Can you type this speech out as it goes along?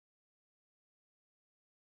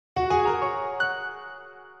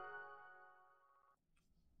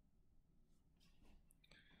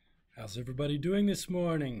How's everybody doing this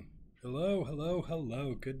morning? Hello, hello,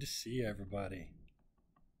 hello. Good to see everybody.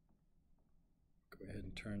 Go ahead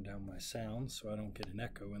and turn down my sound so I don't get an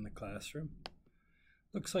echo in the classroom.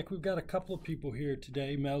 Looks like we've got a couple of people here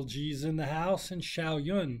today. Mel G's in the house and Xiao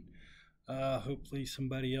Yun. Hopefully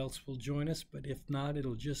somebody else will join us, but if not,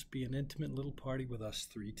 it'll just be an intimate little party with us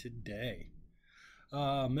three today.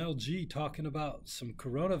 Mel G talking about some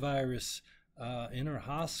coronavirus in her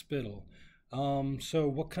hospital. So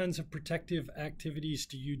what kinds of protective activities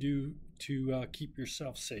do you do to keep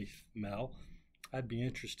yourself safe, Mel? I'd be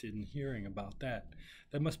interested in hearing about that.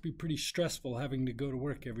 That must be pretty stressful having to go to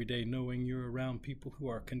work every day knowing you're around people who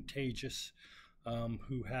are contagious,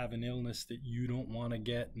 who have an illness that you don't want to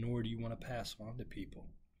get, nor do you want to pass on to people.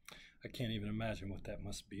 I can't even imagine what that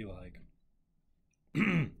must be like.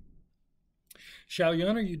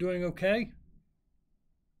 Xiaoyun, are you doing okay?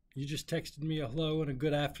 You just texted me a hello and a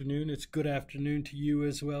good afternoon. It's good afternoon to you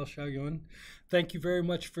as well, Xiaoyun. Thank you very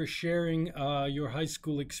much for sharing your high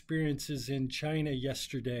school experiences in China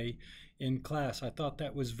yesterday in class. I thought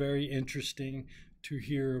that was very interesting to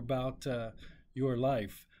hear about your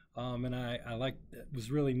life. And I liked, it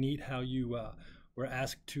was really neat how you were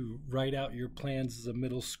asked to write out your plans as a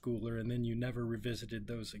middle schooler and then you never revisited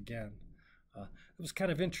those again. It was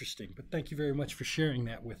kind of interesting, but thank you very much for sharing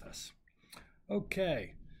that with us.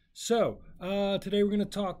 Okay. So today we're going to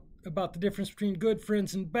talk about the difference between good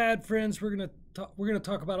friends and bad friends. We're going to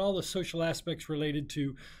talk about all the social aspects related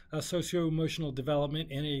to socio-emotional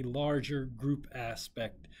development in a larger group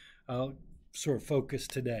aspect sort of focus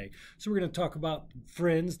today. So we're going to talk about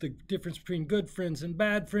friends, the difference between good friends and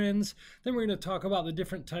bad friends. Then we're going to talk about the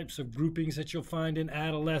different types of groupings that you'll find in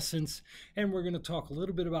adolescence, and we're going to talk a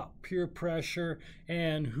little bit about peer pressure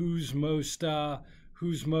and who's most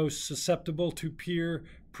susceptible to peer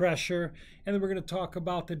pressure. And then we're going to talk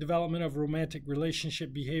about the development of romantic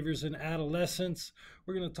relationship behaviors in adolescence.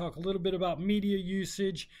 We're going to talk a little bit about media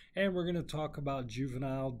usage, and we're going to talk about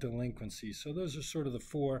juvenile delinquency. So those are sort of the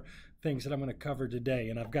four things that I'm going to cover today.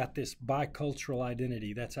 And I've got this bicultural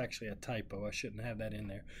identity. That's actually a typo. I shouldn't have that in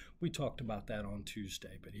there. We talked about that on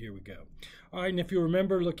Tuesday, but here we go. All right, and if you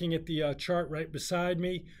remember looking at the chart right beside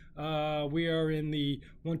me, we are in the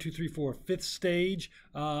 1, 2, 3, 4, fifth stage,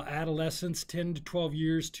 adolescence, 10 to 12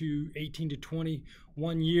 years to 18 to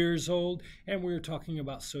 21 years old, and we're talking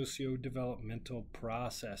about socio-developmental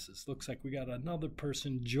processes. Looks like we got another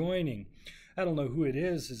person joining. I don't know who it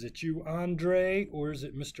is. Is it you, Andre, or is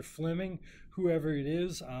it Mr. Fleming? Whoever it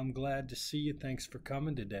is, I'm glad to see you. Thanks for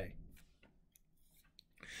coming today.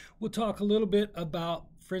 We'll talk a little bit about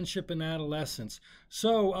friendship in adolescence.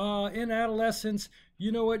 So in adolescence,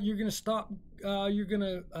 you know what, you're going to stop, you're going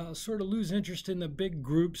to sort of lose interest in the big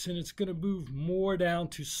groups, and it's going to move more down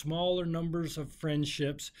to smaller numbers of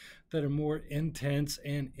friendships that are more intense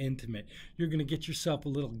and intimate. You're going to get yourself a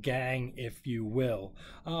little gang, if you will,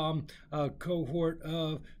 a cohort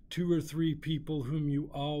of 2 or 3 people whom you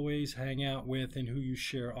always hang out with and who you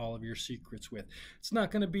share all of your secrets with. It's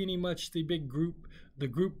not going to be any much the big group, the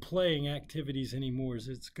group playing activities anymore.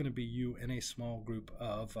 It's going to be you and a small group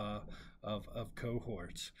of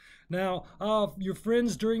cohorts. Now, your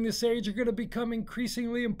friends during this age are going to become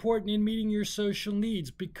increasingly important in meeting your social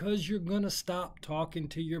needs because you're going to stop talking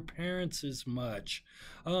to your parents as much.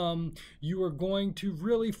 You are going to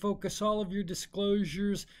really focus all of your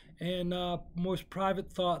disclosures and most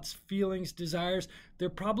private thoughts, feelings, desires. They're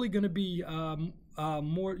probably going to be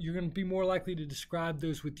you're going to be more likely to describe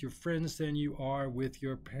those with your friends than you are with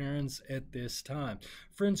your parents at this time.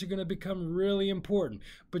 Friends are going to become really important.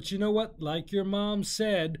 But you know what? Like your mom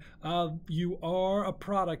said, you are a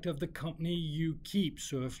product of the company you keep.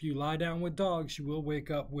 So if you lie down with dogs, you will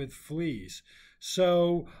wake up with fleas.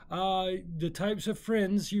 So the types of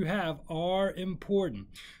friends you have are important.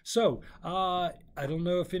 So I don't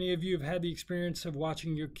know if any of you have had the experience of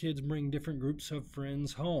watching your kids bring different groups of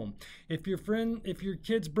friends home. If your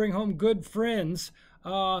kids bring home good friends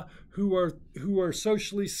who are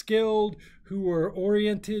socially skilled, who are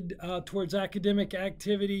oriented towards academic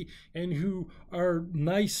activity, and who are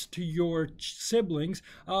nice to your siblings,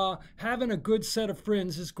 having a good set of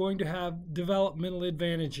friends is going to have developmental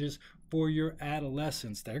advantages for your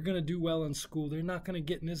adolescents. They're going to do well in school. They're not going to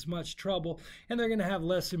get in as much trouble, and they're going to have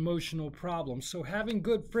less emotional problems. So having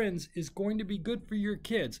good friends is going to be good for your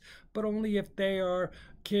kids, but only if they are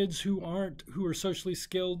kids who are socially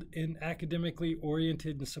skilled and academically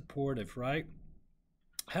oriented and supportive, right?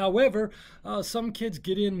 However, some kids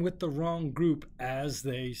get in with the wrong group, as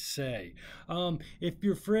they say. If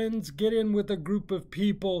your friends get in with a group of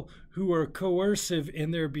people who are coercive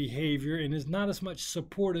in their behavior and is not as much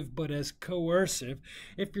supportive but as coercive,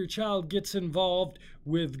 if your child gets involved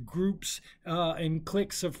with groups and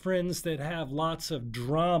cliques of friends that have lots of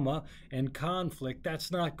drama and conflict, that's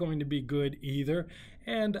not going to be good either.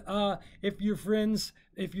 And if your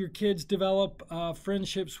kids develop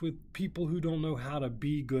friendships with people who don't know how to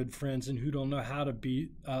be good friends and who don't know how to be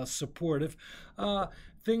supportive,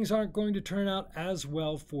 things aren't going to turn out as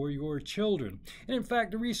well for your children. And in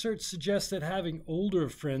fact, the research suggests that having older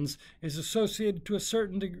friends is associated to a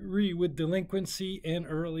certain degree with delinquency and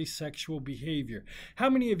early sexual behavior. How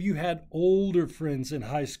many of you had older friends in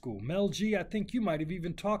high school? Mel G, I think you might have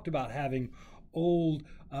even talked about having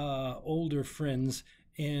older friends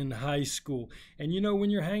in high school. And you know,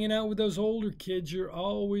 when you're hanging out with those older kids, you're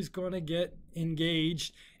always going to get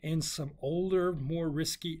engaged in some older, more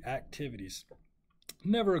risky activities.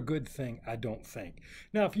 Never a good thing, I don't think.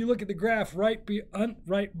 Now, if you look at the graph right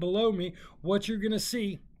below me, what you're going to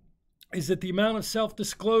see is that the amount of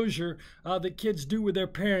self-disclosure that kids do with their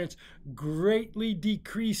parents greatly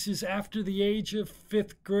decreases after the age of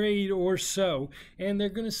 5th grade or so, and they're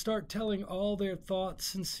going to start telling all their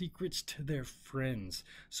thoughts and secrets to their friends.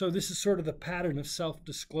 So this is sort of the pattern of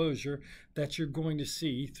self-disclosure that you're going to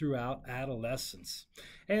see throughout adolescence.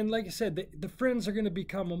 And like I said, the friends are going to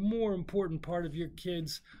become a more important part of your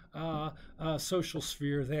kids' social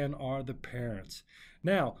sphere than are the parents.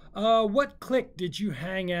 Now, what clique did you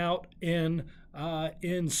hang out in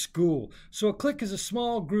school? So a clique is a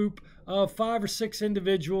small group of 5 or 6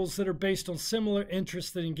 individuals that are based on similar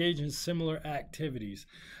interests that engage in similar activities.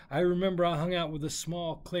 I remember I hung out with a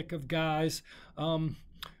small clique of guys.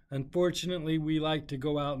 Unfortunately, we like to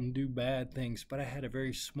go out and do bad things, but I had a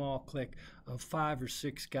very small clique of 5 or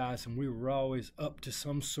 6 guys, and we were always up to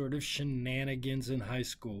some sort of shenanigans in high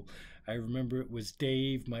school. I remember it was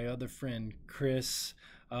Dave, my other friend Chris,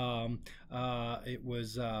 it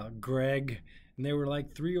was Greg, and there were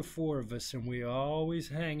like 3 or 4 of us, and we always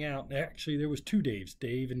hang out. Actually, there was 2 Daves,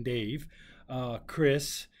 Dave and Dave,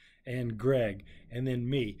 Chris and Greg, and then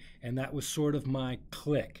me, and that was sort of my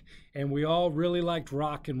clique. And we all really liked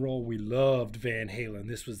rock and roll. We loved Van Halen.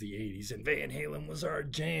 This was the 80s, and Van Halen was our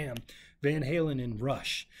jam. Van Halen and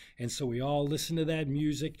Rush. And so we all listened to that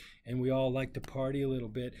music, and we all liked to party a little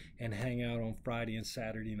bit and hang out on Friday and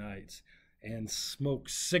Saturday nights and smoke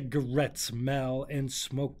cigarettes, Mel, and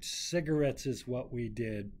smoked cigarettes is what we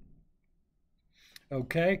did.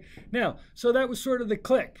 Okay? Now, so that was sort of the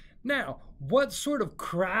clique. Now, what sort of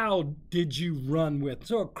crowd did you run with?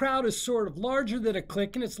 So a crowd is sort of larger than a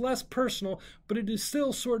clique, and it's less personal, but it is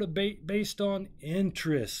still sort of based on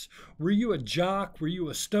interests. Were you a jock? Were you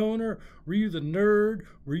a stoner? Were you the nerd?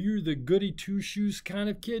 Were you the goody two-shoes kind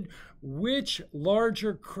of kid? Which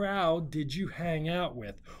larger crowd did you hang out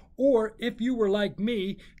with? Or if you were like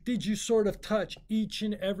me, did you sort of touch each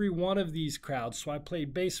and every one of these crowds? So I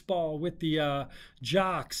played baseball with the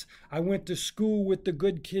jocks. I went to school with the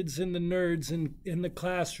good kids and the nerds in the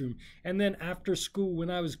classroom. And then after school,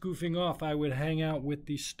 when I was goofing off, I would hang out with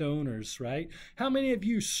the stoners, right? How many of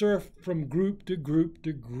you surfed from group to group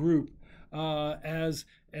to group as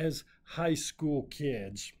high school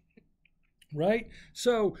kids? Right?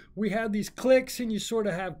 So we have these cliques and you sort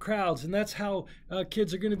of have crowds, and that's how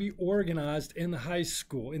kids are going to be organized in the high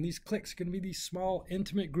school. And these cliques are going to be these small,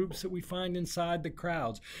 intimate groups that we find inside the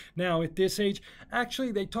crowds. Now, at this age,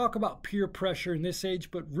 actually, they talk about peer pressure in this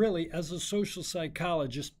age, but really, as a social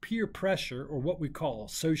psychologist, peer pressure, or what we call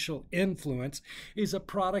social influence, is a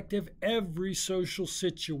product of every social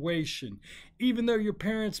situation. Even though your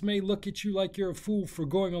parents may look at you like you're a fool for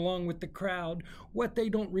going along with the crowd, what they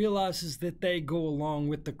don't realize is that they go along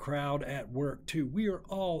with the crowd at work too. We are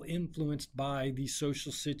all influenced by these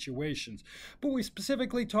social situations. But we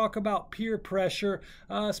specifically talk about peer pressure,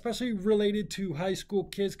 especially related to high school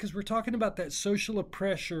kids, because we're talking about that social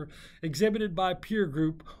pressure exhibited by peer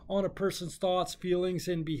group on a person's thoughts, feelings,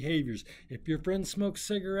 and behaviors. If your friends smoke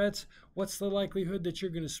cigarettes, what's the likelihood that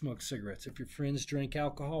you're going to smoke cigarettes? If your friends drink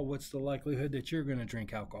alcohol, what's the likelihood that you're going to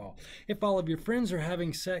drink alcohol? If all of your friends are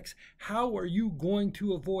having sex, how are you going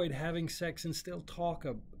to avoid having sex and still talk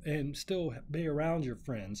and still be around your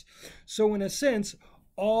friends? So in a sense,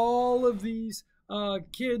 all of these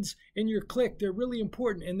kids in your clique, they're really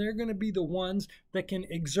important, and they're going to be the ones that can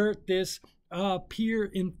exert this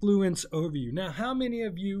peer influence over you. Now, how many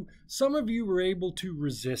of you, some of you were able to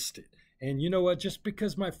resist it? And you know what? Just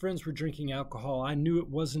because my friends were drinking alcohol, I knew it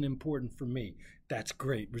wasn't important for me. That's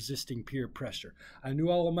great, resisting peer pressure. I knew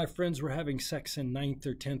all of my friends were having sex in 9th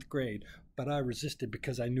or 10th grade, but but I resisted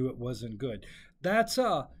because I knew it wasn't good. That's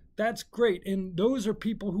great. And those are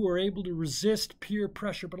people who are able to resist peer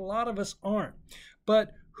pressure, but a lot of us aren't.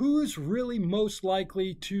 But who's really most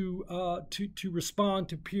likely to respond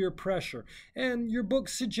to peer pressure? And your book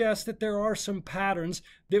suggests that there are some patterns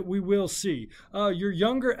that we will see. Your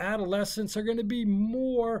younger adolescents are going to be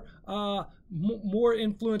more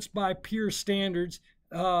influenced by peer standards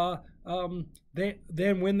than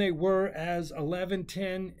when they were as 11,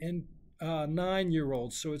 10, and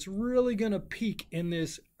 9-year-olds. So it's really going to peak in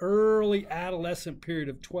this early adolescent period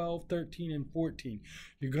of 12, 13, and 14.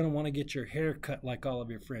 You're going to want to get your hair cut like all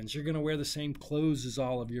of your friends. You're going to wear the same clothes as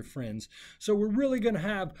all of your friends. So we're really going to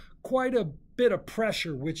have quite a bit of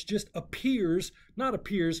pressure, which just not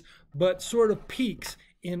appears, but sort of peaks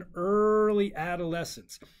in early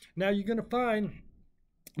adolescence. Now you're going to find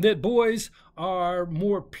that boys are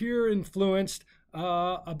more peer influenced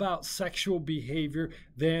about sexual behavior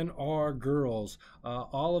than are girls.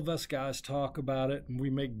 All of us guys talk about it, and we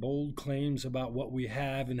make bold claims about what we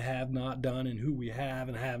have and have not done and who we have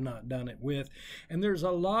and have not done it with. And there's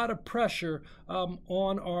a lot of pressure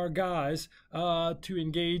on our guys to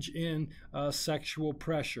engage in sexual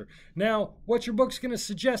pressure. Now, what your book's going to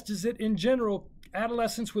suggest is that in general,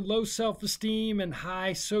 adolescents with low self-esteem and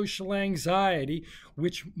high social anxiety,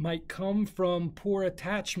 which might come from poor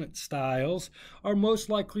attachment styles, are most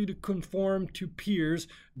likely to conform to peers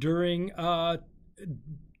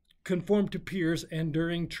and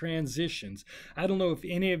during transitions. I don't know if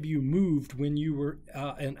any of you moved when you were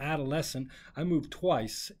an adolescent. I moved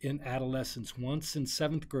twice in adolescence, once in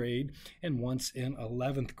 7th grade and once in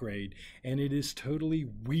 11th grade. And it is totally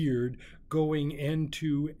weird going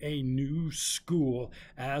into a new school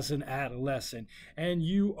as an adolescent. And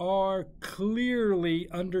you are clearly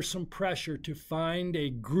under some pressure to find a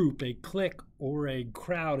group, a clique, or a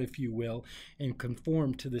crowd, if you will, and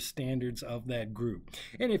conform to the standards of that group.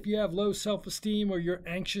 And if you have low self-esteem or you're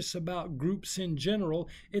anxious about groups in general,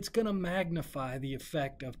 it's going to magnify the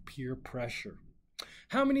effect of peer pressure.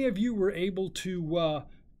 How many of you were able to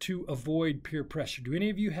avoid peer pressure? Do any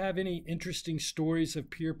of you have any interesting stories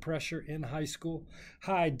of peer pressure in high school?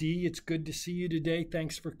 Hi, Dee. It's good to see you today.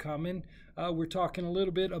 Thanks for coming. We're talking a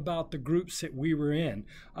little bit about the groups that we were in.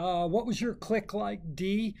 What was your clique like,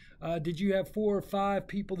 Dee? Did you have 4 or 5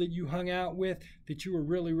 people that you hung out with that you were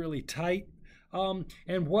really, really tight?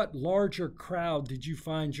 And what larger crowd did you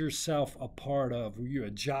find yourself a part of? Were you a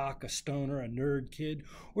jock, a stoner, a nerd kid?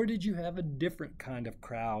 Or did you have a different kind of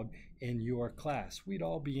crowd in your class? We'd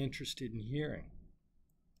all be interested in hearing.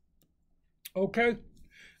 Okay,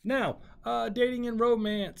 now, dating and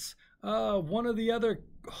romance. One of the other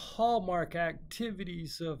hallmark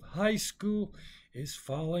activities of high school is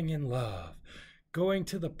falling in love, going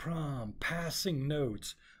to the prom, passing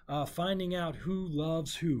notes, finding out who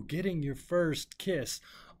loves who, getting your first kiss.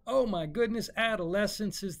 Oh my goodness,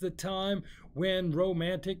 adolescence is the time when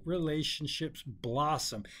romantic relationships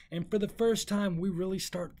blossom. And for the first time, we really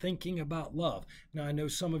start thinking about love. Now, I know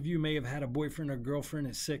some of you may have had a boyfriend or girlfriend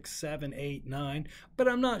at 6, 7, 8, 9, but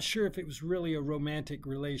I'm not sure if it was really a romantic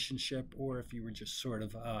relationship or if you were just sort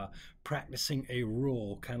of practicing a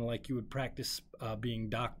role, kind of like you would practice being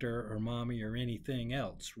doctor or mommy or anything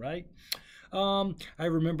else, right? I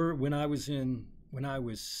remember when I was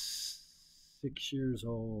 6 years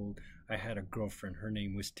old, I had a girlfriend. Her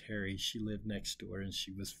name was Terry. She lived next door and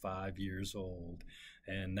she was 5 years old.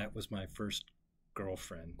 And that was my first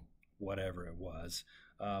girlfriend, whatever it was.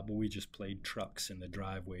 But we just played trucks in the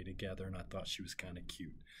driveway together and I thought she was kind of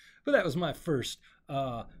cute. But that was my first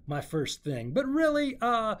thing. But really,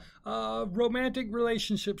 romantic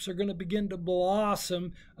relationships are going to begin to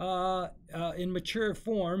blossom in mature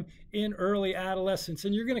form in early adolescence.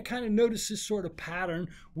 And you're going to kind of notice this sort of pattern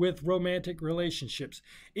with romantic relationships.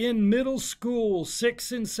 In middle school,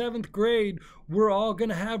 6th and 7th grade, we're all going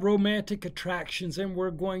to have romantic attractions and we're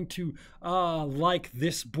going to like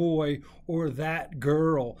this boy or that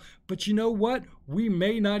girl. But you know what? We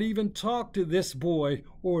may not even talk to this boy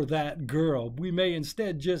or that girl. We may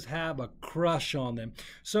instead just have a crush on them.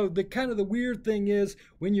 So the weird thing is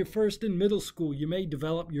when you're first in middle school, you may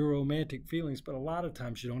develop your romantic feelings, but a lot of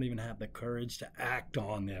times you don't even have the courage to act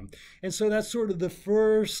on them. And so that's sort of the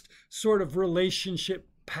first sort of relationship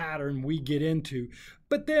pattern we get into.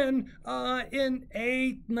 But then in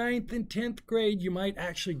 8th, 9th, and 10th grade, you might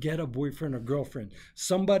actually get a boyfriend or girlfriend,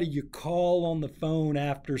 somebody you call on the phone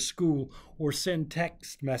after school or send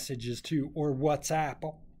text messages to or WhatsApp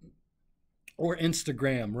or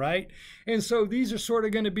Instagram, right? And so these are sort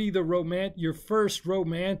of going to be your first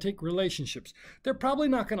romantic relationships. They're probably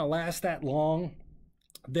not going to last that long.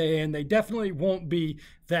 They definitely won't be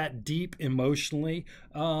that deep emotionally.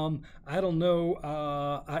 I don't know.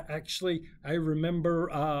 I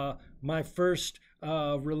remember my first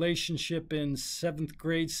relationship in seventh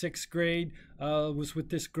grade, sixth grade was with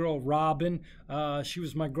this girl Robin. She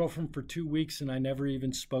was my girlfriend for 2 weeks, and I never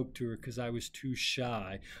even spoke to her because I was too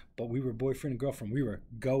shy. But we were boyfriend and girlfriend. We were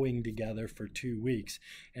going together for 2 weeks,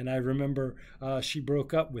 and I remember she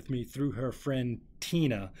broke up with me through her friend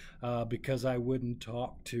Tina because I wouldn't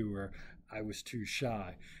talk to her. I was too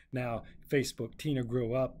shy. Now, Facebook, Tina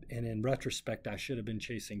grew up, and in retrospect, I should have been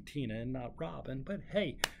chasing Tina and not Robin. But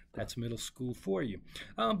hey, that's middle school for you.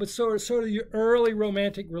 But sort of your early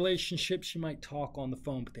romantic relationships, you might talk on the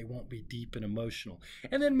phone, but they won't be deep and emotional.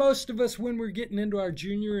 And then most of us, when we're getting into our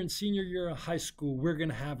junior and senior year of high school, we're going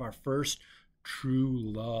to have our first true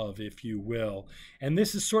love, if you will. And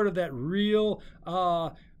this is sort of that real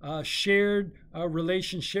shared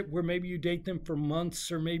relationship where maybe you date them for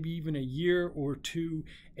months or maybe even a year or two,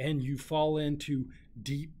 and you fall into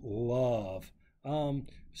deep love.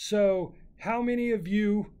 So how many of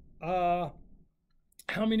you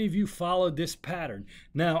followed this pattern?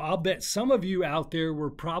 Now, I'll bet some of you out there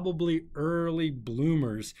were probably early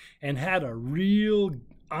bloomers and had a real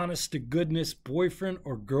honest to goodness boyfriend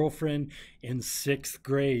or girlfriend in sixth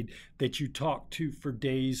grade that you talked to for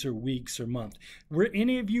days or weeks or months. Were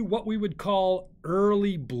any of you what we would call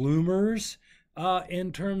early bloomers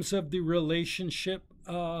in terms of the relationship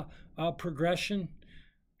progression?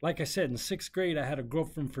 Like I said, in sixth grade, I had a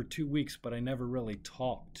girlfriend for 2 weeks, but I never really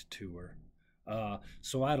talked to her.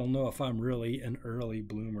 So I don't know if I'm really an early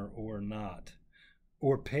bloomer or not.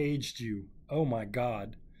 Or paged you. Oh my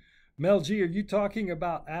God. Mel G, are you talking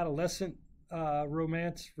about adolescent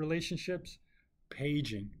romance relationships?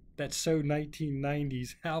 Paging. That's so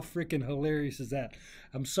 1990s. How freaking hilarious is that?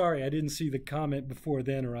 I'm sorry I didn't see the comment before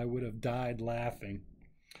then, or I would have died laughing.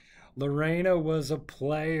 Lorena was a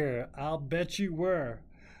player. I'll bet you were.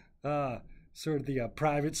 Sort of the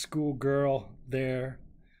private school girl there,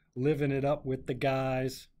 living it up with the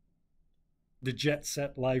guys. The jet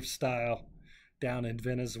set lifestyle down in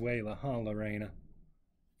Venezuela, huh, Lorena?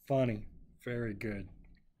 Funny. Very good.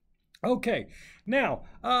 Okay, now,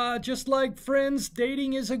 just like friends,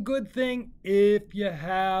 dating is a good thing if you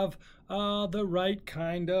have the right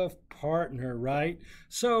kind of partner, right?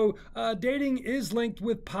 So dating is linked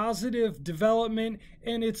with positive development,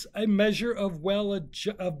 and it's a measure of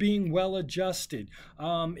being well adjusted.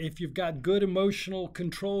 If you've got good emotional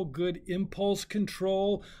control, good impulse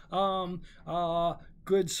control,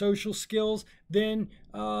 good social skills, then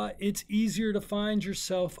it's easier to find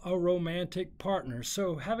yourself a romantic partner.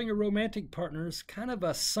 So having a romantic partner is kind of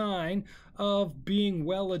a sign of being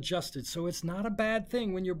well adjusted. So it's not a bad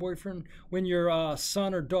thing when your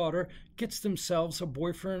son or daughter gets themselves a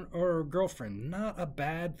boyfriend or a girlfriend. Not a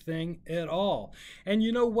bad thing at all. And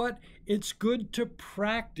you know what? It's good to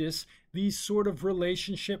practice these sort of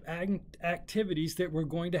relationship activities that we're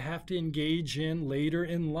going to have to engage in later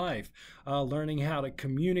in life. Learning how to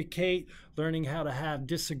communicate, learning how to have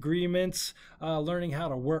disagreements, learning how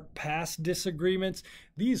to work past disagreements.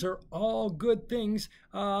 These are all good things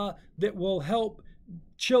that will help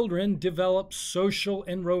children develop social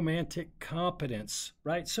and romantic competence,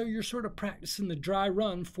 right? So you're sort of practicing the dry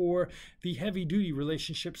run for the heavy-duty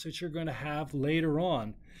relationships that you're going to have later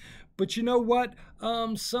on. But you know what?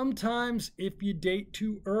 Sometimes if you date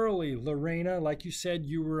too early, Lorena, like you said,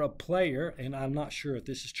 you were a player, and I'm not sure if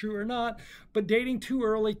this is true or not, but dating too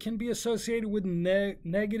early can be associated with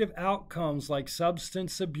negative outcomes like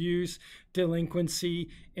substance abuse, delinquency,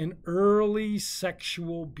 and early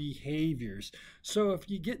sexual behaviors. So if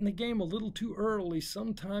you get in the game a little too early,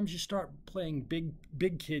 sometimes you start playing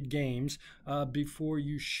big kid games before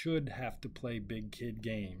you should have to play big kid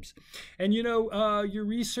games. And you know, your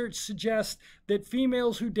research suggests that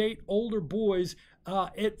females who date older boys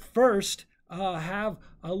at first have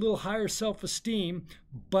a little higher self-esteem,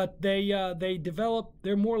 but they're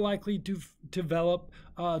more likely to develop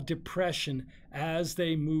depression as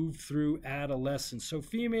they move through adolescence. So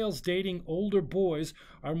females dating older boys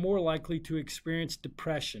are more likely to experience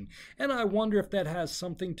depression. And I wonder if that has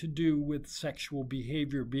something to do with sexual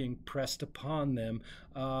behavior being pressed upon them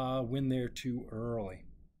when they're too early.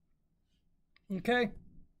 Okay?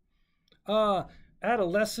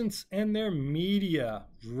 Adolescents and their media,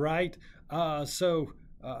 right? So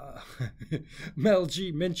Uh, Mel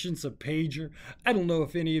G mentions a pager. I don't know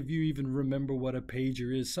if any of you even remember what a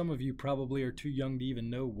pager is. Some of you probably are too young to even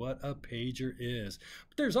know what a pager is.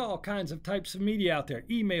 But there's all kinds of types of media out there: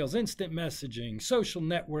 emails, instant messaging, social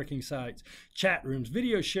networking sites, chat rooms,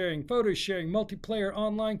 video sharing, photo sharing, multiplayer,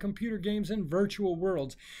 online computer games, and virtual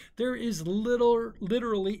worlds. There is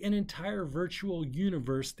literally an entire virtual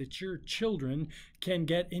universe that your children can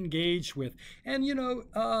get engaged with. And you know,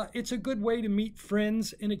 it's a good way to meet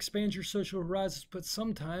friends and expand your social horizons, but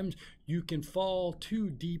sometimes you can fall too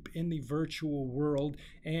deep in the virtual world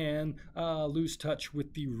and lose touch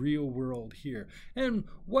with the real world here. And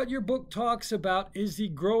what your book talks about is the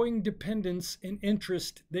growing dependence and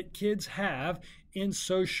interest that kids have in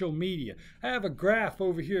social media. I have a graph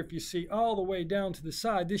over here, if you see, all the way down to the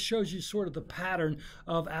side. This shows you sort of the pattern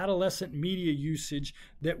of adolescent media usage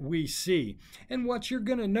that we see. And what you're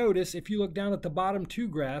going to notice, if you look down at the bottom two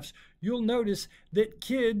graphs, you'll notice that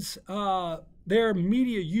kids, their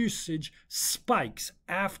media usage spikes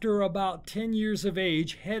after about 10 years of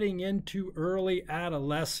age, heading into early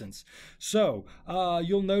adolescence. So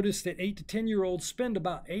you'll notice that 8 to 10-year-olds spend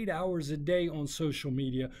about 8 hours a day on social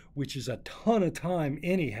media, which is a ton of time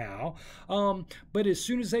anyhow. But as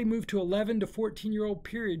soon as they move to 11 to 14-year-old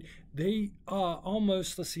period, they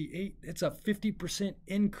almost, it's a 50%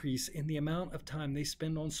 increase in the amount of time they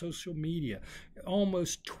spend on social media.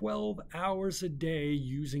 Almost 12 hours a day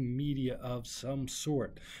using media of some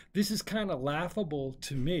sort. This is kind of laughable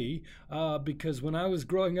to me because when I was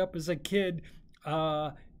growing up as a kid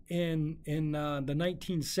in the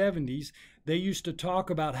 1970s, they used to talk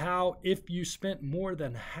about how if you spent more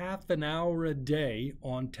than half an hour a day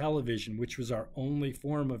on television, which was our only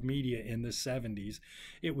form of media in the 70s,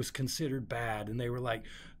 it was considered bad. And they were like,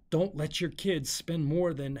 don't let your kids spend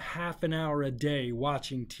more than half an hour a day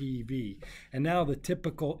watching TV. And now the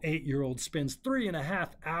typical 8-year-old spends 3.5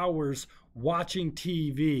 hours watching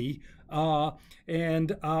TV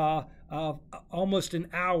and almost an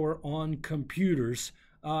hour on computers.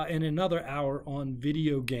 And another hour on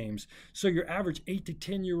video games. So your average 8 to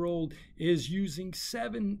 10-year-old is using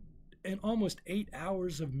 7 and almost 8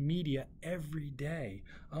 hours of media every day.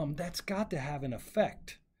 That's got to have an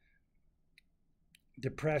effect.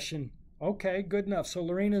 Depression. Okay, good enough. So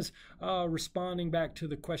Lorena's responding back to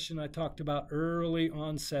the question I talked about, early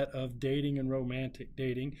onset of dating and romantic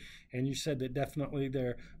dating. And you said that definitely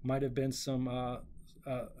there might have been some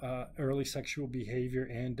early sexual behavior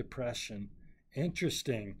and depression.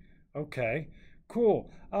 Interesting. Okay, cool.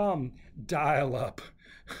 Dial-up.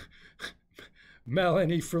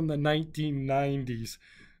 Melanie from the 1990s.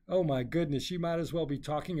 Oh my goodness, you might as well be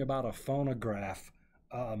talking about a phonograph,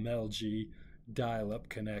 Mel G. Dial-up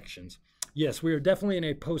connections. Yes, we are definitely in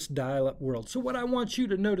a post-dial-up world. So what I want you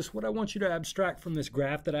to notice, what I want you to abstract from this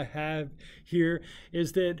graph that I have here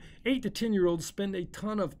is that 8 to 10-year-olds spend a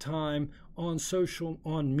ton of time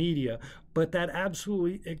on media, but that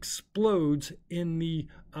absolutely explodes in the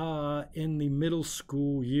middle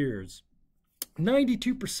school years.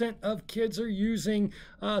 92% of kids are using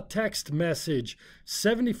text message.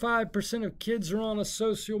 75% of kids are on a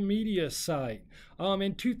social media site.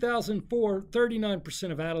 In 2004,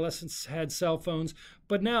 39% of adolescents had cell phones,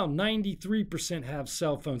 but now 93% have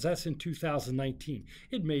cell phones. That's in 2019.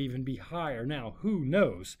 It may even be higher now. Who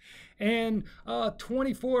knows? And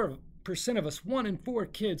 24% of us, 1 in 4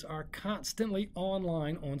 kids, are constantly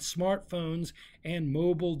online on smartphones and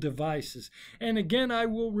mobile devices. And again, I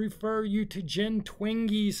will refer you to Jen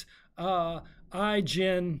Twengie's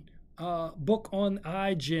iGen book on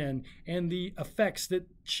iGen and the effects that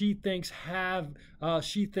she thinks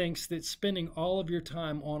that spending all of your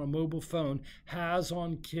time on a mobile phone has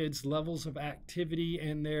on kids' levels of activity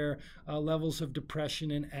and their levels of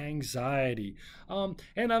depression and anxiety.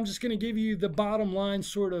 And I'm just going to give you the bottom line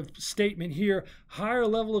sort of statement here. Higher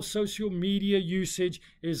level of social media usage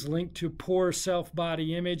is linked to poor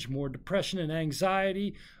self-body image, more depression and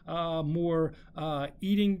anxiety, more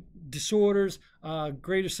eating disorders,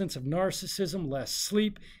 greater sense of narcissism, less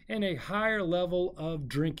sleep, and a higher level of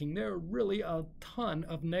drinking. There are really a ton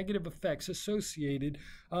of negative effects associated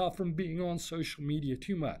from being on social media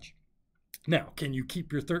too much. Now, can you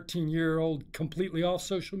keep your 13-year-old completely off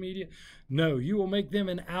social media? No, you will make them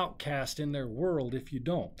an outcast in their world if you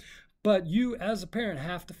don't. But you, as a parent,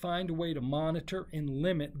 have to find a way to monitor and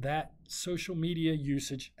limit that social media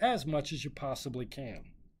usage as much as you possibly can.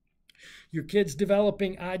 Your kid's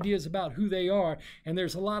developing ideas about who they are, and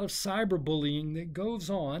there's a lot of cyberbullying that goes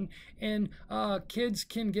on, and kids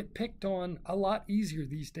can get picked on a lot easier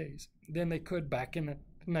these days than they could back in the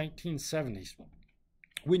 1970s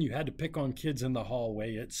when you had to pick on kids in the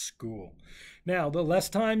hallway at school. Now, the less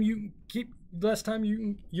time you keep less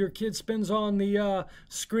time your kid spends on the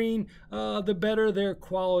screen, the better their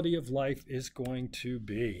quality of life is going to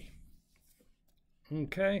be.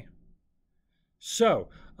 Okay, so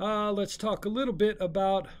let's talk a little bit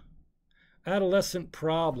about adolescent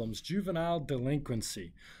problems, juvenile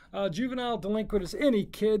delinquency. Juvenile delinquent is any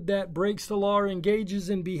kid that breaks the law or engages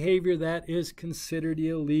in behavior that is considered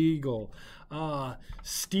illegal.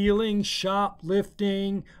 Stealing,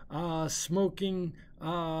 shoplifting, smoking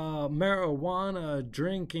marijuana,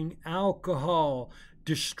 drinking alcohol,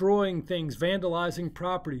 destroying things, vandalizing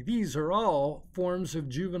property. These are all forms of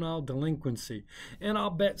juvenile delinquency. And I'll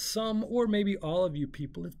bet some or maybe all of you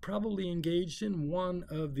people have probably engaged in one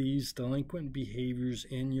of these delinquent behaviors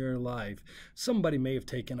in your life. Somebody may have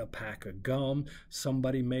taken a pack of gum.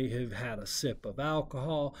 Somebody may have had a sip of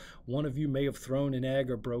alcohol. One of you may have thrown an egg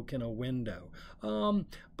or broken a window.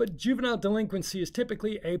 But juvenile delinquency is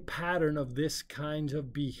typically a pattern of this kind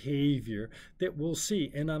of behavior that we'll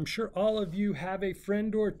see. And I'm sure all of you have a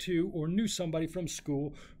friend or two or knew somebody from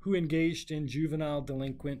school who engaged in juvenile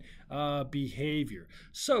delinquent behavior.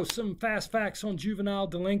 So some fast facts on juvenile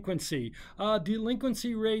delinquency.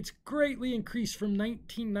 Delinquency rates greatly increased from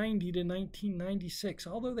 1990 to 1996,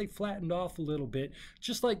 although they flattened off a little bit.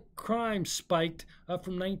 Just like crime spiked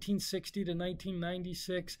from 1960 to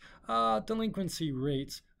 1996, delinquency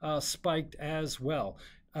rates spiked as well.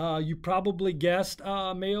 You probably guessed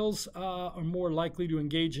males are more likely to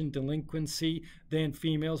engage in delinquency than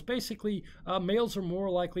females. Basically, males are more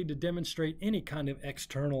likely to demonstrate any kind of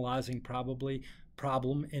externalizing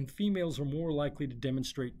problem, and females are more likely to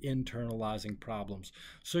demonstrate internalizing problems.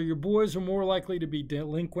 So your boys are more likely to be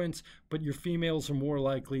delinquents, but your females are more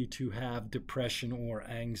likely to have depression or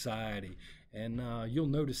anxiety. And you'll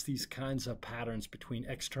notice these kinds of patterns between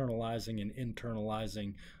externalizing and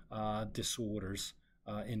internalizing disorders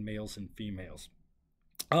in males and females.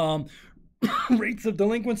 Rates of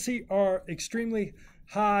delinquency are extremely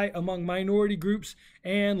high among minority groups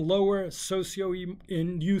and lower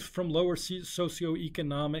in youth from lower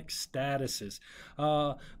socioeconomic statuses.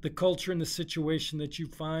 The culture and the situation that you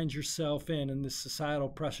find yourself in and the societal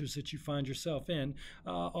pressures that you find yourself in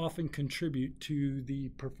often contribute to the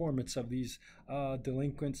performance of these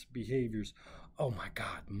delinquent behaviors. Oh my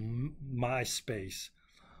God, MySpace.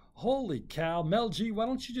 Holy cow. Mel G, why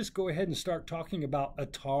don't you just go ahead and start talking about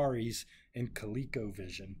Ataris and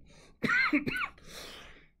ColecoVision?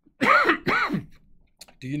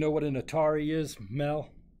 Do you know what an Atari is, Mel?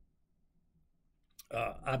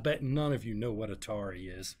 I bet none of you know what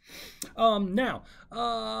Atari is. Now,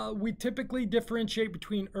 we typically differentiate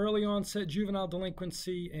between early onset juvenile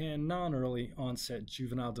delinquency and non-early onset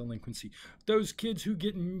juvenile delinquency. Those kids who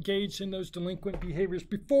get engaged in those delinquent behaviors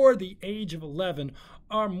before the age of 11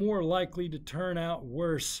 are more likely to turn out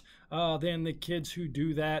worse than the kids who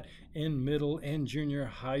do that in middle and junior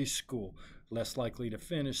high school. Less likely to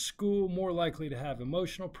finish school, more likely to have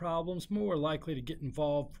emotional problems, more likely to get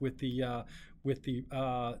involved with the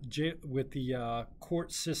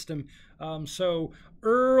court system. So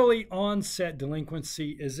early onset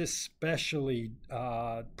delinquency is especially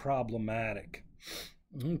problematic.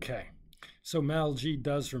 Okay. So Mal G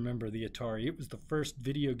does remember the Atari. It was the first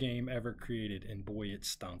video game ever created, and boy, it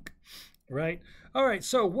stunk. Right? All right,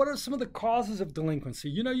 so what are some of the causes of delinquency?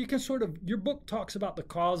 You know, you can your book talks about the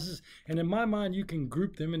causes, and in my mind, you can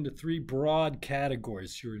group them into three broad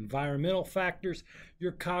categories: your environmental factors,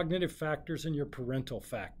 your cognitive factors, and your parental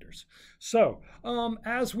factors. So,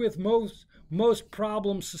 as with most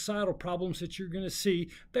problems, societal problems that you're going to see,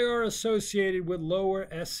 they are associated with lower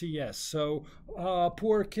SES. So,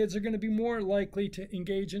 poor kids are going to be more likely to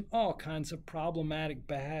engage in all kinds of problematic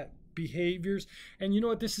behaviors. And you know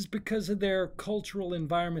what? This is because of their cultural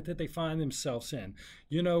environment that they find themselves in.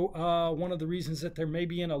 You know, one of the reasons that they're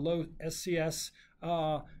maybe in a low SCS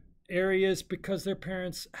area is because their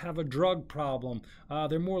parents have a drug problem.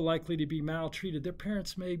 They're more likely to be maltreated. Their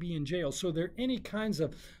parents may be in jail. So there are any kinds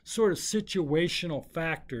of sort of situational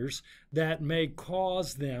factors that may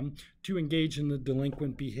cause them to engage in the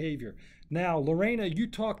delinquent behavior. Now, Lorena, you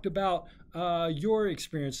talked about your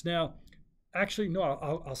experience. Now, actually, no,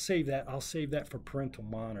 I'll save that. I'll save that for parental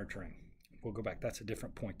monitoring. We'll go back. That's a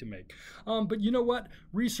different point to make. But you know what?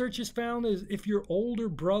 Research has found is if your older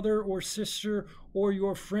brother or sister or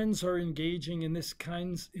your friends are engaging in these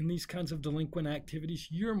kinds of delinquent activities,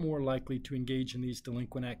 you're more likely to engage in these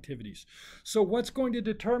delinquent activities. So what's going to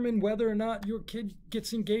determine whether or not your kid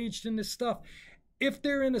gets engaged in this stuff? If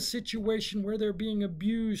they're in a situation where they're being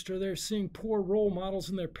abused or they're seeing poor role models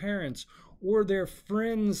in their parents or their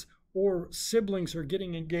friends or siblings are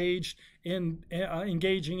getting engaged in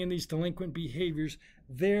engaging in these delinquent behaviors,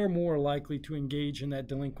 they're more likely to engage in that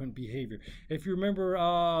delinquent behavior. If you remember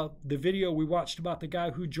the video we watched about the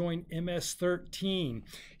guy who joined MS-13,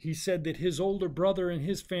 he said that his older brother and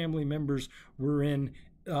his family members were in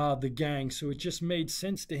the gang, so it just made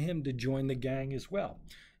sense to him to join the gang as well.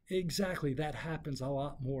 Exactly, that happens a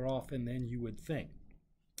lot more often than you would think.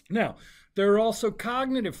 Now, there are also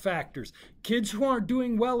cognitive factors. Kids who aren't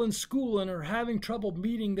doing well in school and are having trouble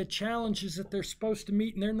meeting the challenges that they're supposed to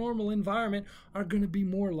meet in their normal environment are going to be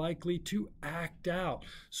more likely to act out.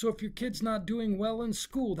 So if your kid's not doing well in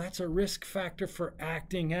school, that's a risk factor for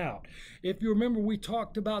acting out. If you remember, we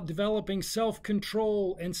talked about developing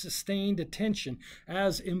self-control and sustained attention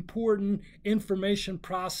as important information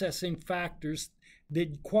processing factors,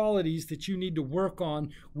 the qualities that you need to work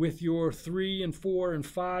on with your 3 and 4 and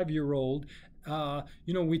 5-year-old.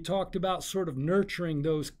 We talked about sort of nurturing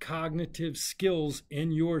those cognitive skills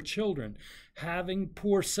in your children. Having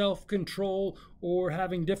poor self-control or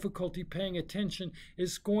having difficulty paying attention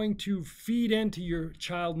is going to feed into your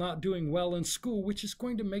child not doing well in school, which is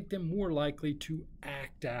going to make them more likely to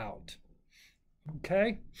act out.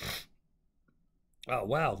 Okay? Oh,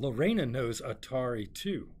 wow, Lorena knows Atari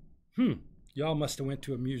too. Y'all must have went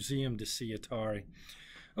to a museum to see Atari.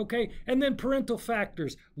 Okay, and then parental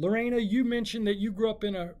factors. Lorena, you mentioned that you grew up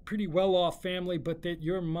in a pretty well-off family, but that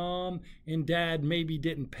your mom and dad maybe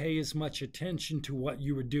didn't pay as much attention to what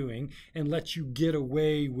you were doing and let you get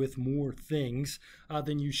away with more things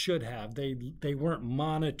than you should have. They weren't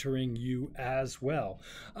monitoring you as well.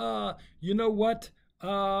 You know what?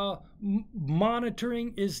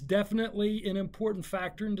 Monitoring is definitely an important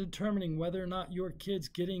factor in determining whether or not your kid's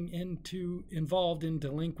getting involved in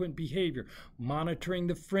delinquent behavior. Monitoring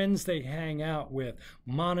the friends they hang out with,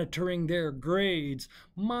 monitoring their grades,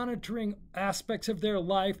 monitoring aspects of their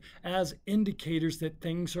life as indicators that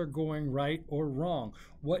things are going right or wrong.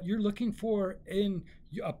 What you're looking for in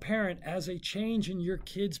a parent as a change in your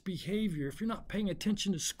kid's behavior. If you're not paying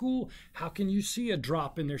attention to school, how can you see a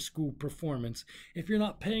drop in their school performance? If you're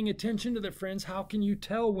not paying attention to their friends, how can you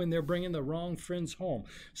tell when they're bringing the wrong friends home?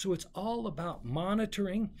 So it's all about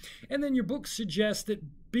monitoring. And then your book suggests that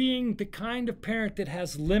being the kind of parent that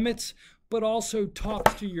has limits, but also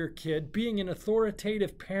talks to your kid, being an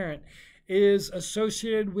authoritative parent, is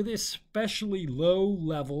associated with especially low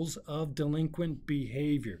levels of delinquent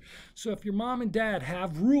behavior. So if your mom and dad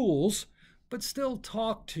have rules, but still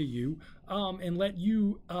talk to you and let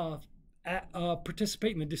you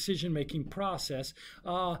participate in the decision-making process,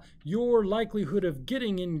 your likelihood of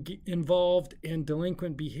getting involved in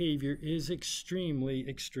delinquent behavior is extremely,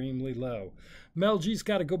 extremely low. Mel G's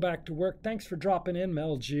got to go back to work. Thanks for dropping in,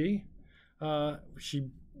 Mel G.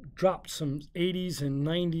 She dropped some 80s and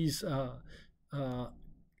 90s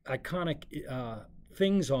iconic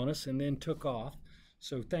things on us and then took off.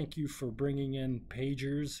 So thank you for bringing in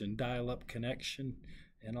pagers and dial-up connection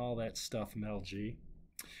and all that stuff, Mel G.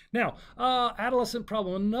 Now, adolescent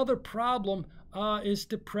problem. Another problem is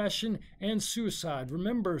depression and suicide.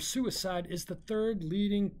 Remember, suicide is the third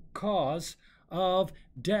leading cause of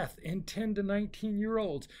death in 10 to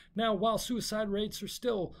 19-year-olds. Now, while suicide rates are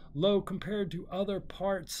still low compared to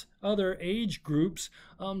other age groups,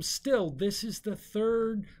 still, this is the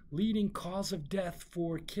third leading cause of death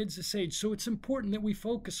for kids this age. So it's important that we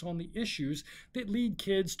focus on the issues that lead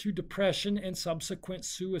kids to depression and subsequent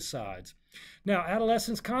suicides. Now,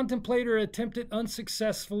 adolescents contemplate or attempt it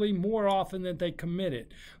unsuccessfully more often than they commit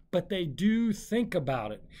it, but they do think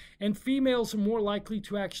about it. And females are more likely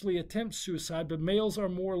to actually attempt suicide, but males are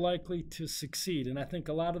more likely to succeed. And I think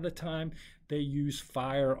a lot of the time they use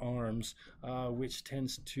firearms, which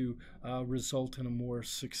tends to result in a more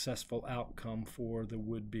successful outcome for the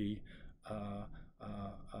would-be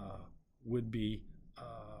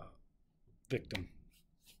victim.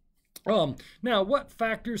 Now, what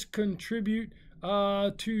factors contribute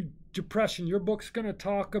to depression? Your book's going to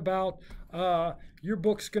talk about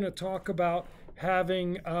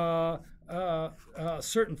having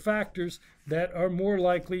certain factors that are more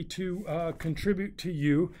likely to contribute to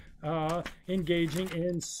you engaging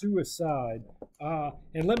in suicide.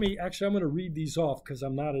 And I'm going to read these off because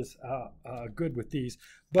I'm not as good with these.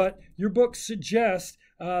 But your book suggests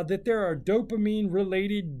that there are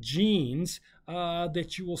dopamine-related genes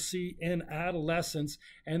that you will see in adolescence,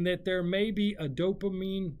 and that there may be a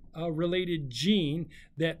dopamine-related gene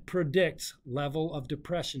that predicts level of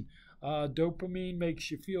depression. Dopamine makes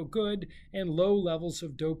you feel good, and low levels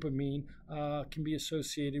of dopamine can be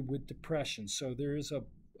associated with depression. So there is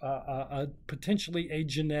potentially a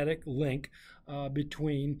genetic link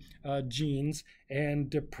between genes and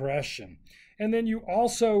depression. And then you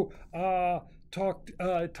also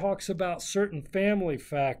talks about certain family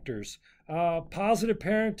factors. Positive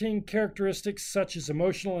parenting characteristics such as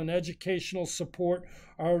emotional and educational support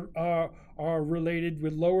are related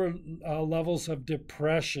with lower levels of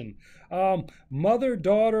depression.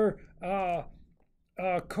 Mother-daughter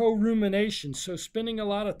co-rumination, so spending a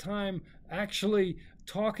lot of time actually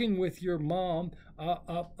talking with your mom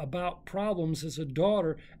about problems as a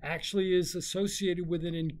daughter actually is associated with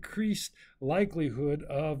an increased likelihood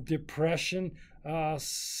of depression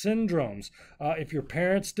syndromes. If your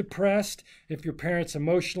parents depressed, if your parents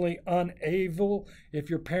emotionally unable, if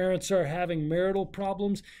your parents are having marital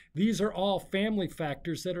problems, these are all family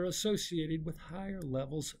factors that are associated with higher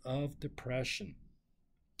levels of depression.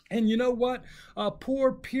 And you know what?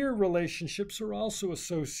 Poor peer relationships are also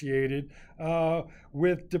associated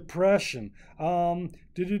with depression.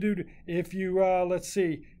 If you, let's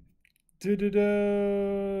see,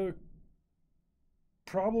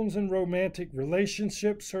 problems in romantic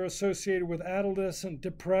relationships are associated with adolescent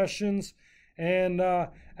depressions, and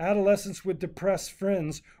adolescents with depressed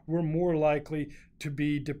friends were more likely to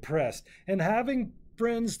be depressed. And having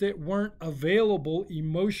friends that weren't available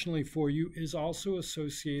emotionally for you is also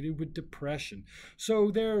associated with depression. So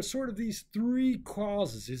there are sort of these three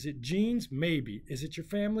causes. Is it genes? Maybe. Is it your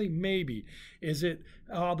family? Maybe. Is it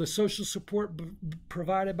the social support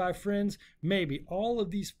provided by friends? Maybe. All of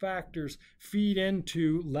these factors feed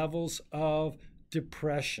into levels of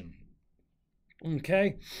depression.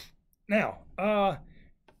 Okay? Now,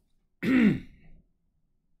 in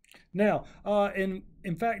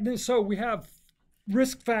fact, so we have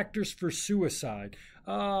risk factors for suicide.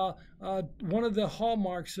 One of the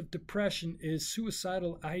hallmarks of depression is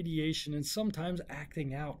suicidal ideation and sometimes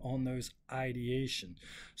acting out on those ideation.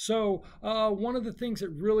 So one of the things that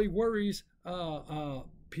really worries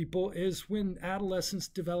people is when adolescents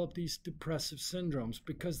develop these depressive syndromes,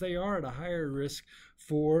 because they are at a higher risk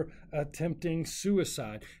for attempting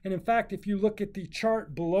suicide. And in fact, if you look at the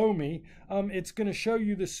chart below me, it's going to show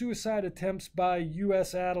you the suicide attempts by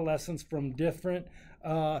U.S. adolescents from different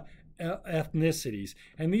ethnicities.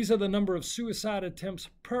 And these are the number of suicide attempts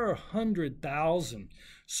per 100,000.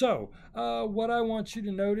 So what I want you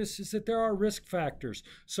to notice is that there are risk factors.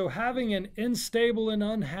 So having an unstable and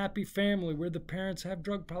unhappy family where the parents have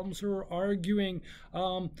drug problems or are arguing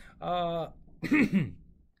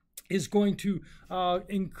is going to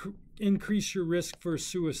increase your risk for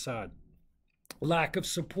suicide. Lack of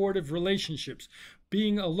supportive relationships,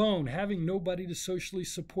 being alone, having nobody to socially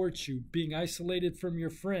support you, being isolated from your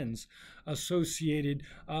friends, associated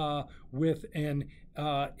with an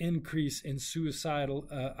increase in suicidal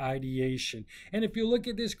ideation. And if you look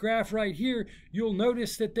at this graph right here, you'll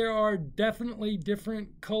notice that there are definitely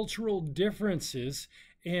different cultural differences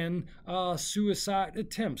in suicide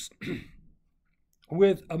attempts.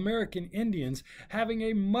 With American Indians having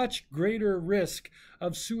a much greater risk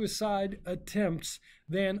of suicide attempts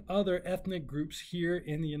than other ethnic groups here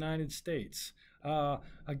in the United States.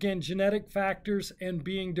 Again, genetic factors and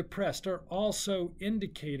being depressed are also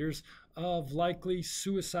indicators of likely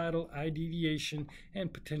suicidal ideation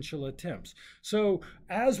and potential attempts. So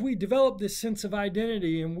as we develop this sense of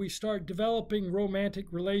identity and we start developing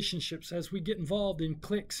romantic relationships, as we get involved in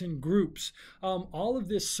cliques and groups, all of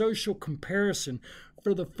this social comparison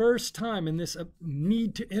for the first time, and this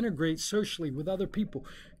need to integrate socially with other people,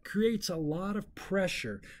 creates a lot of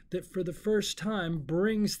pressure that for the first time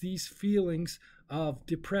brings these feelings of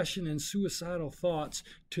depression and suicidal thoughts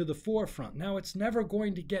to the forefront. Now, it's never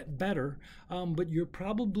going to get better, but you're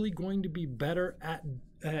probably going to be better at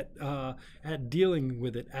dealing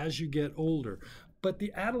with it as you get older. But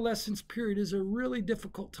the adolescence period is a really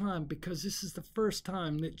difficult time because this is the first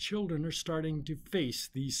time that children are starting to face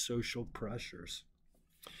these social pressures.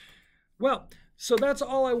 Well, so that's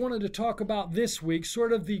all I wanted to talk about this week,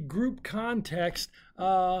 sort of the group context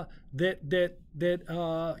that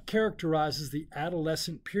characterizes the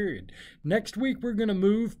adolescent period. Next week, we're going to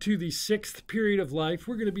move to the 6th period of life.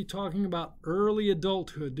 We're going to be talking about early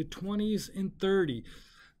adulthood, the 20s and 30s,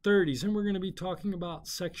 and we're going to be talking about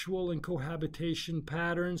sexual and cohabitation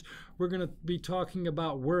patterns. We're going to be talking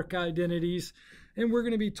about work identities, and we're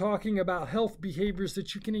going to be talking about health behaviors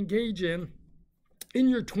that you can engage in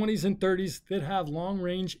your 20s and 30s that have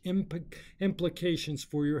long-range implications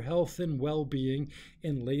for your health and well-being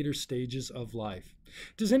in later stages of life.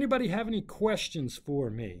 Does anybody have any questions for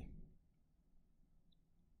me?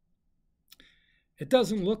 It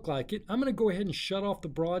doesn't look like it. I'm going to go ahead and shut off the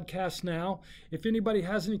broadcast now. If anybody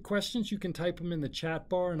has any questions, you can type them in the chat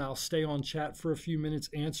bar and I'll stay on chat for a few minutes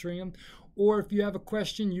answering them. or if you have a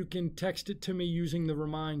question, you can text it to me using the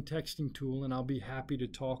Remind texting tool, and I'll be happy to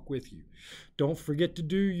talk with you. Don't forget to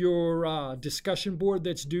do your discussion board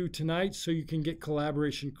that's due tonight so you can get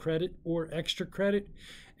collaboration credit or extra credit.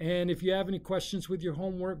 And if you have any questions with your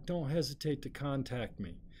homework, don't hesitate to contact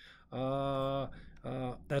me.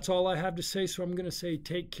 That's all I have to say, so I'm going to say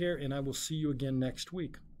take care, and I will see you again next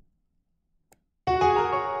week.